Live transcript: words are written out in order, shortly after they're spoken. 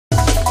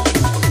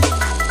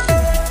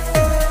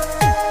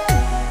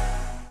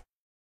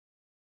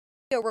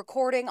Video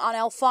recording on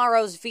El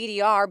Faro's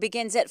VDR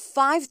begins at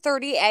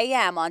 5:30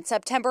 a.m. on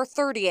September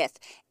 30th,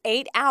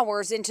 8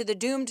 hours into the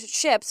doomed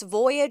ship's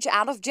voyage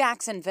out of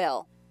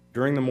Jacksonville.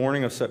 During the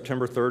morning of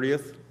September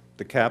 30th,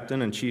 the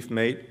captain and chief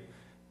mate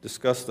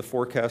discussed the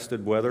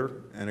forecasted weather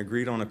and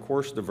agreed on a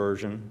course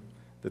diversion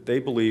that they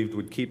believed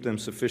would keep them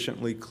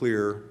sufficiently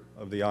clear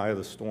of the eye of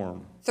the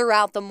storm.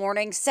 Throughout the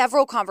morning,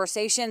 several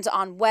conversations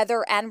on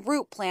weather and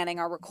route planning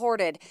are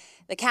recorded.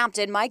 The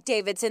captain, Mike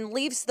Davidson,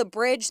 leaves the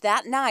bridge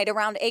that night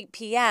around 8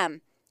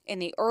 p.m. In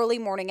the early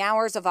morning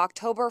hours of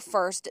October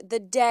 1st, the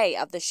day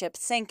of the ship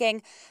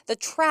sinking, the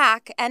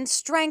track and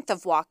strength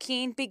of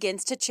Joaquin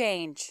begins to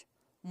change.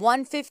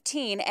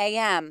 1:15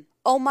 a.m.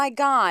 "Oh my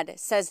God,"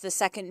 says the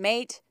second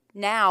mate.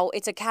 Now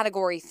it's a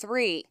Category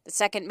 3. The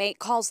second mate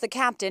calls the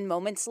captain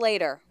moments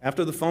later.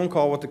 After the phone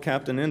call with the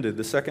captain ended,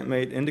 the second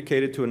mate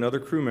indicated to another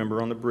crew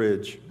member on the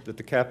bridge that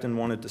the captain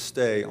wanted to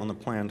stay on the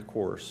planned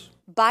course.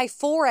 By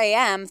 4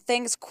 a.m.,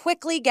 things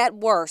quickly get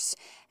worse,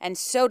 and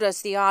so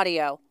does the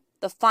audio.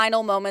 The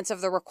final moments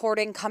of the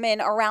recording come in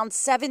around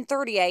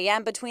 7:30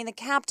 a.m. between the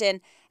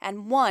captain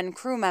and one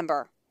crew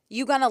member.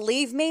 "You gonna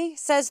leave me?"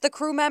 says the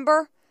crew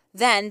member.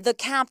 Then the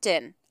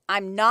captain,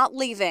 "I'm not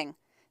leaving."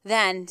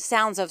 Then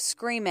sounds of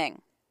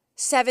screaming.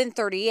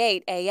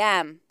 7:38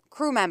 a.m.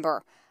 Crew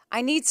member,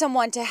 "I need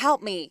someone to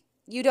help me.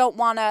 You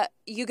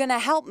gonna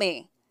help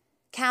me?"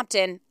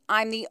 Captain,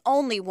 "I'm the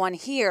only one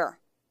here."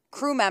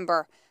 Crew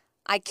member,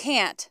 "I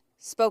can't."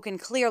 Spoken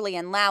clearly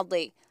and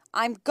loudly.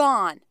 "I'm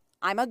gone.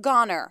 I'm a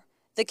goner."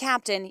 The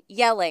captain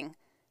yelling,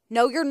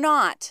 "No, you're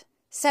not."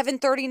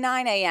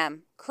 7:39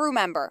 a.m. Crew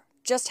member,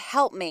 "Just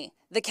help me."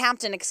 The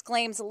captain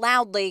exclaims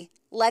loudly,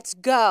 "Let's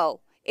go.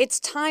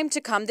 It's time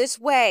to come this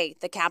way,"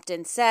 the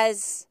captain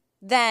says.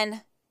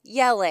 Then,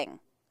 yelling,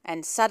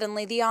 and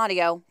suddenly the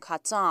audio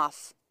cuts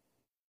off.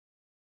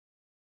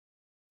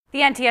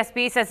 The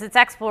NTSB says its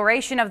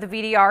exploration of the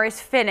VDR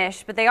is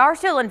finished, but they are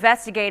still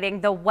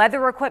investigating the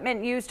weather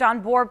equipment used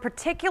on board,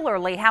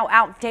 particularly how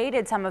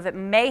outdated some of it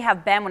may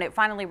have been when it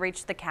finally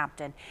reached the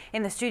captain.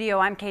 In the studio,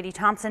 I'm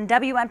Thompson,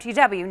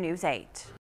 WMTW News 8.